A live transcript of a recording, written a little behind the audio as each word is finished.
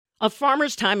A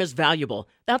farmer's time is valuable.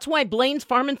 That's why Blaine's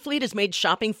Farm and Fleet has made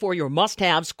shopping for your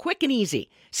must-haves quick and easy.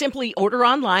 Simply order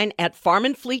online at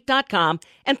farmandfleet.com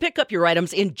and pick up your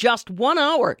items in just 1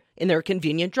 hour in their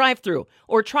convenient drive-thru.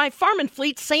 Or try Farm and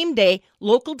Fleet's same-day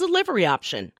local delivery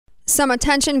option. Some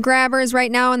attention grabbers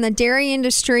right now in the dairy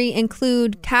industry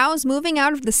include cows moving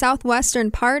out of the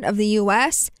southwestern part of the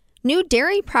U.S., new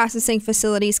dairy processing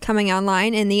facilities coming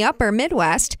online in the upper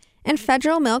Midwest, and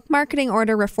federal milk marketing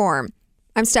order reform.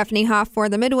 I'm Stephanie Hoff for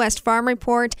the Midwest Farm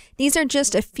Report. These are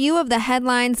just a few of the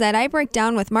headlines that I break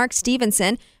down with Mark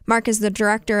Stevenson. Mark is the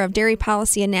Director of Dairy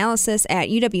Policy Analysis at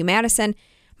UW-Madison.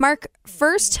 Mark,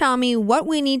 first tell me what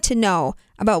we need to know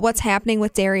about what's happening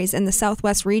with dairies in the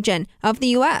southwest region of the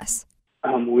U.S.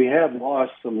 We have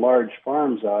lost some large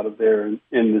farms out of there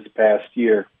in this past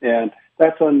year, and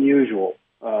that's unusual.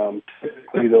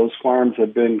 Typically, those farms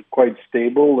have been quite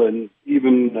stable and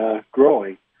even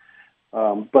growing.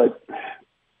 But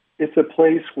it's a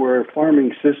place where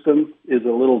farming system is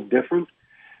a little different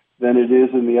than it is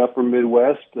in the upper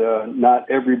Midwest. Not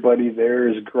everybody there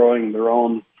is growing their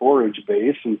own forage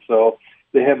base, and so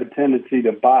they have a tendency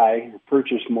to buy or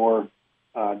purchase more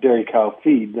dairy cow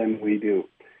feed than we do.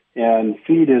 And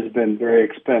feed has been very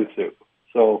expensive.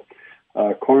 So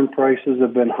corn prices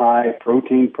have been high,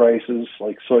 protein prices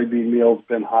like soybean meal have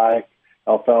been high,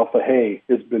 alfalfa hay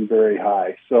has been very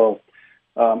high. So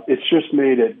it's just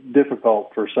made it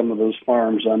difficult for some of those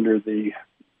farms under the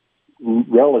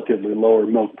relatively lower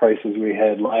milk prices we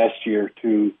had last year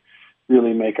to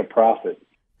really make a profit.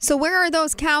 So where are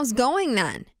those cows going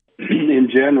then? In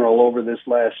general, over this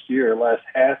last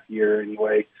half year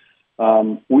anyway,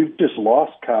 we've just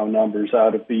lost cow numbers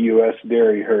out of the U.S.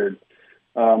 dairy herd.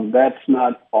 That's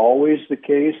not always the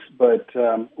case, but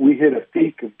we hit a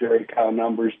peak of dairy cow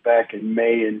numbers back in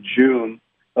May and June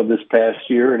of this past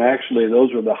year, and actually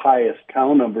those were the highest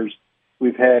cow numbers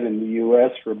we've had in the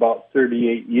U.S. for about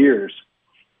 38 years.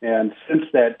 And since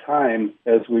that time,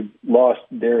 as we've lost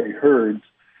dairy herds,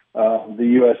 the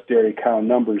U.S. dairy cow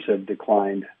numbers have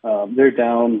declined. They're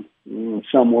down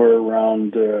somewhere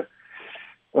around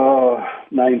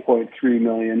 9.3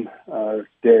 million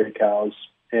dairy cows,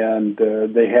 and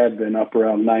they had been up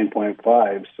around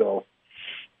 9.5, so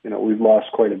we've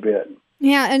lost quite a bit.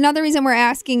 Yeah, another reason we're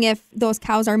asking if those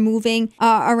cows are moving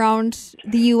around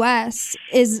the U.S.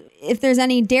 is if there's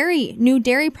any new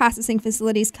dairy processing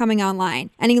facilities coming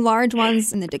online, any large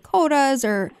ones in the Dakotas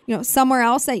or somewhere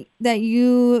else that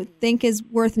you think is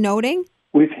worth noting.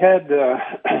 We've had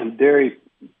dairy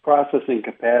processing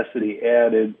capacity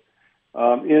added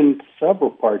in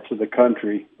several parts of the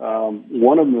country.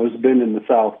 One of them has been in the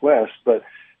Southwest, but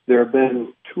there have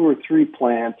been 2 or 3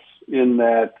 plants in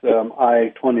that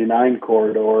I-29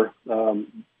 corridor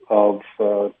of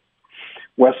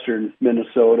western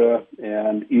Minnesota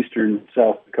and eastern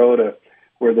South Dakota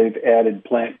where they've added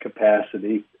plant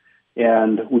capacity.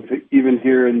 And we've, even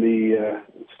here in the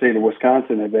state of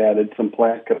Wisconsin, have added some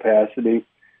plant capacity.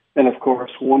 And, of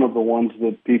course, one of the ones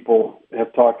that people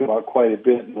have talked about quite a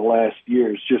bit in the last year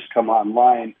has just come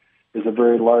online is a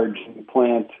very large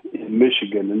plant in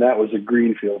Michigan, and that was a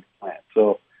greenfield plant.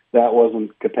 So that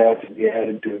wasn't capacity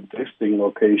added to existing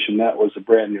location. That was a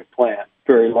brand new plant,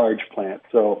 very large plant.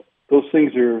 So those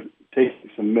things are taking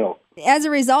some milk. As a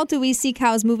result, do we see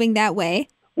cows moving that way?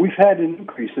 We've had an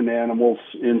increase in animals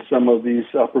in some of these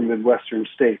upper Midwestern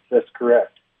states. That's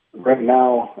correct. Right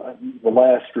now, the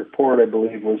last report, I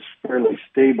believe, was fairly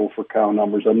stable for cow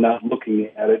numbers. I'm not looking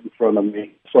at it in front of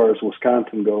me as far as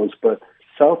Wisconsin goes, but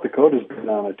South Dakota's been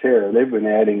on a tear. They've been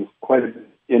adding quite a bit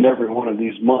in every one of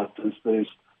these months as these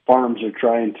farms are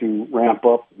trying to ramp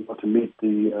up to meet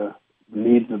the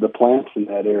needs of the plants in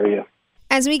that area.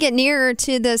 As we get nearer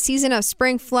to the season of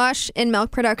spring flush in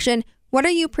milk production, what are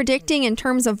you predicting in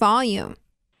terms of volume?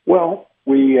 Well,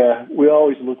 we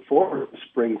always look forward to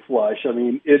spring flush. I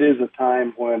mean, it is a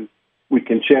time when we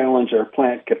can challenge our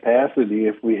plant capacity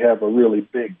if we have a really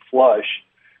big flush.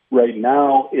 Right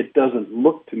now, it doesn't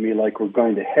look to me like we're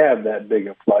going to have that big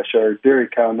a flush. Our dairy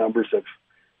cow numbers have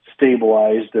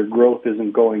stabilized. Their growth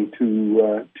isn't going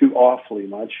too awfully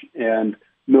much, and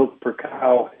milk per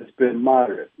cow has been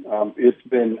moderate. It's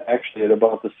been actually at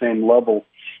about the same level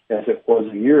as it was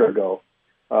a year ago.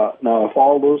 Now, if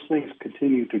all those things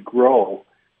continue to grow,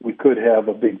 we could have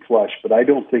a big flush, but I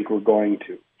don't think we're going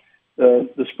to.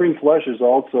 The spring flush is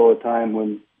also a time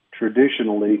when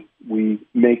traditionally we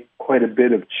make quite a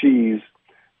bit of cheese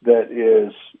that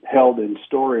is held in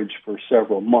storage for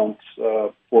several months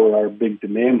for our big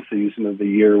demand season of the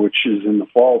year, which is in the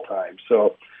fall time.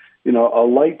 So, a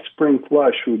light spring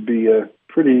flush would be a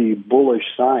pretty bullish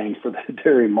sign for the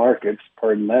dairy markets,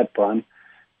 pardon that pun.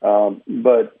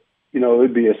 But it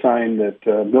would be a sign that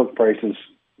milk prices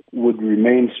would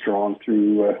remain strong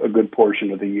through a good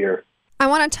portion of the year. I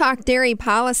want to talk dairy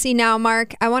policy now,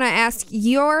 Mark. I want to ask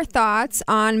your thoughts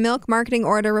on milk marketing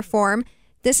order reform.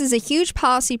 This is a huge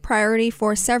policy priority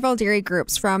for several dairy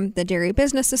groups, from the Dairy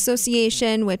Business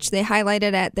Association, which they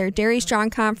highlighted at their Dairy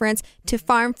Strong conference, to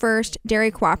Farm First Dairy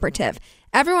Cooperative.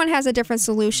 Everyone has a different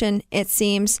solution, it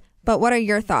seems, but what are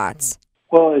your thoughts?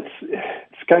 Well,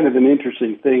 it's kind of an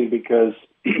interesting thing because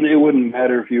it wouldn't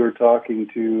matter if you were talking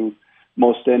to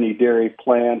most any dairy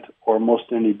plant or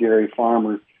most any dairy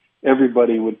farmer.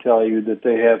 Everybody would tell you that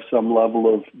they have some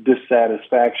level of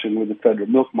dissatisfaction with the federal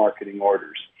milk marketing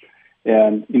orders.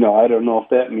 And, I don't know if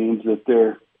that means that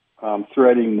they're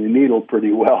threading the needle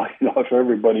pretty well, if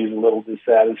everybody's a little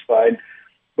dissatisfied.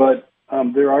 But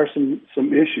there are some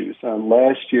issues.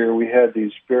 Last year, we had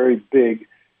these very big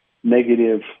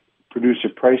negative producer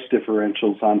price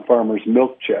differentials on farmers'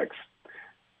 milk checks.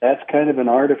 That's kind of an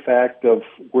artifact of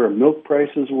where milk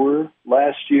prices were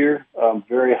last year,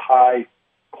 very high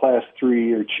Class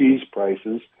 3 or cheese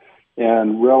prices,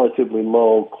 and relatively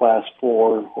low Class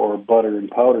 4 or butter and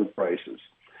powder prices.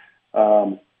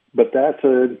 But that's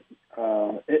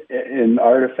an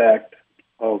artifact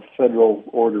of federal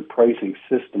order pricing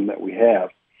system that we have.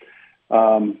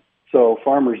 So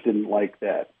farmers didn't like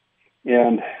that.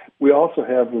 And we also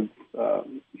have with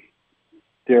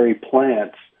dairy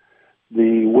plants,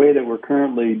 the way that we're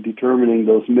currently determining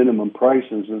those minimum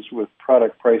prices is with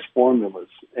product price formulas.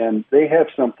 And they have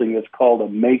something that's called a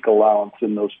make allowance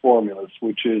in those formulas,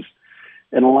 which is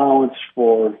an allowance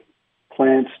for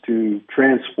plants to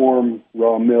transform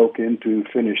raw milk into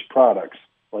finished products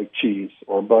like cheese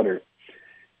or butter.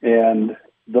 And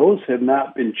those have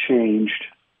not been changed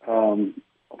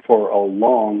for a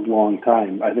long, long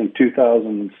time. I think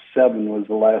 2007 was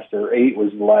the last, or 8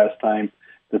 was the last time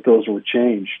that those were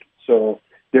changed. So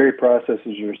dairy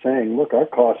processors are saying, look, our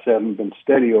costs haven't been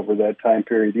steady over that time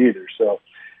period either. So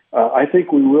I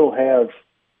think we will have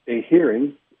a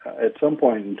hearing at some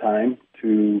point in time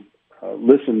to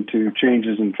listen to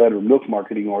changes in federal milk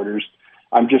marketing orders.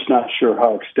 I'm just not sure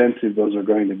how extensive those are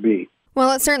going to be.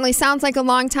 Well, it certainly sounds like a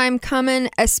long time coming,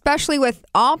 especially with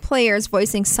all players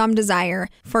voicing some desire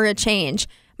for a change.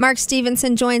 Mark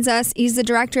Stevenson joins us. He's the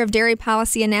Director of Dairy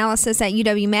Policy Analysis at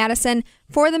UW-Madison.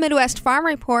 For the Midwest Farm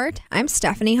Report, I'm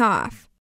Stephanie Hoff.